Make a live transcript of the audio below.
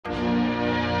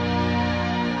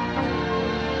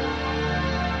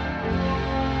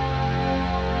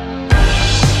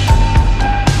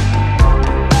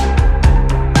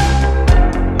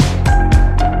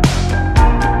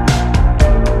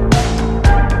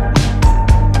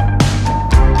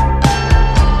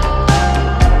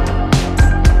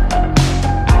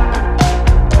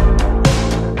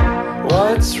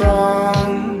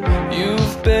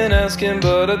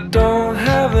I don't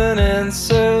have an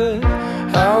answer.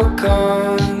 How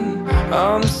come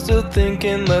I'm still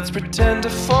thinking? Let's pretend to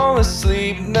fall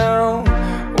asleep now.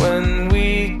 When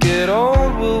we get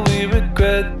old, will we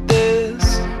regret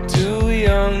this? Too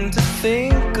young to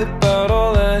think about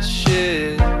all that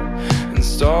shit. And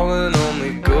stalling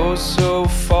only goes so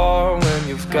far when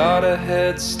you've got a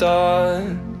head start.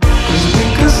 Cause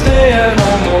we could stay at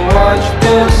home or watch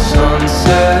the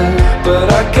sunset, but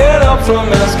I can't help from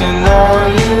asking, are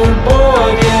you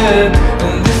bored yet?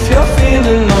 And if you're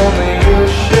feeling lonely, you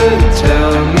should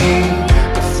tell me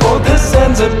before this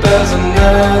ends up as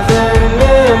another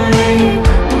memory.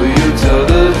 Will you tell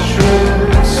the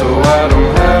truth so I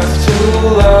don't have to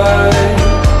lie?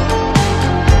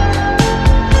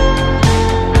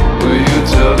 Will you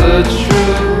tell the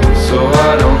truth so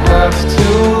I don't have to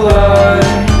lie?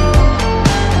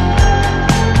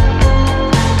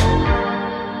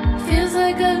 Feels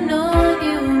like I've known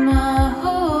you my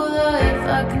whole life.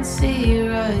 I can see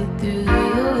right through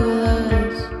your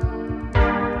lies.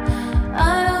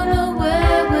 I don't know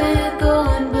where we're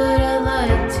going, but I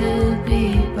like to be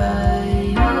by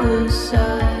your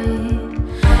side.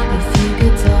 If you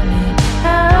could tell me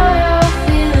how you're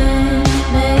feeling,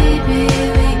 maybe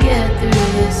we get through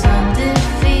this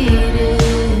undefeated.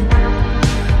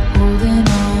 Holding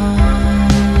on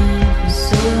for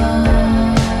so long.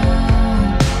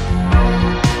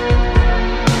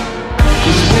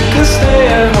 Cause we could stay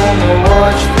at home and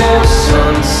watch the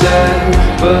sunset,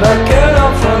 but I can't